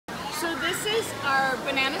is our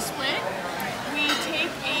banana split. We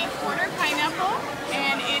take a quarter pineapple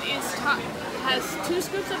and it has 2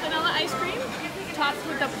 scoops of vanilla ice cream topped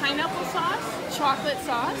with a pineapple sauce, chocolate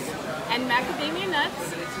sauce, and macadamia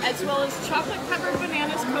nuts, as well as chocolate-covered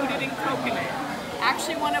bananas coated in coconut.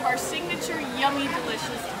 Actually one of our signature yummy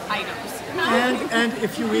delicious items. And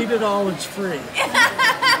if you eat it all, it's free.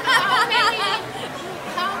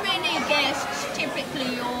 How many guests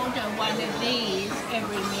typically order one of these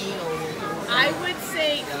every meal? I would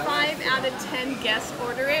say 5 out of 10 guests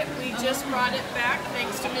order it. We just brought it back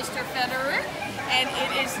thanks to Mr. Federer, and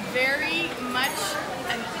it is very much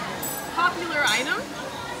a popular item.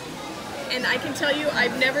 And I can tell you,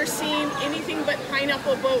 I've never seen anything but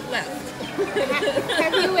pineapple boat left.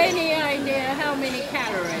 Have you any idea how many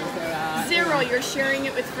calories there are? 0. You're sharing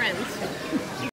it with friends.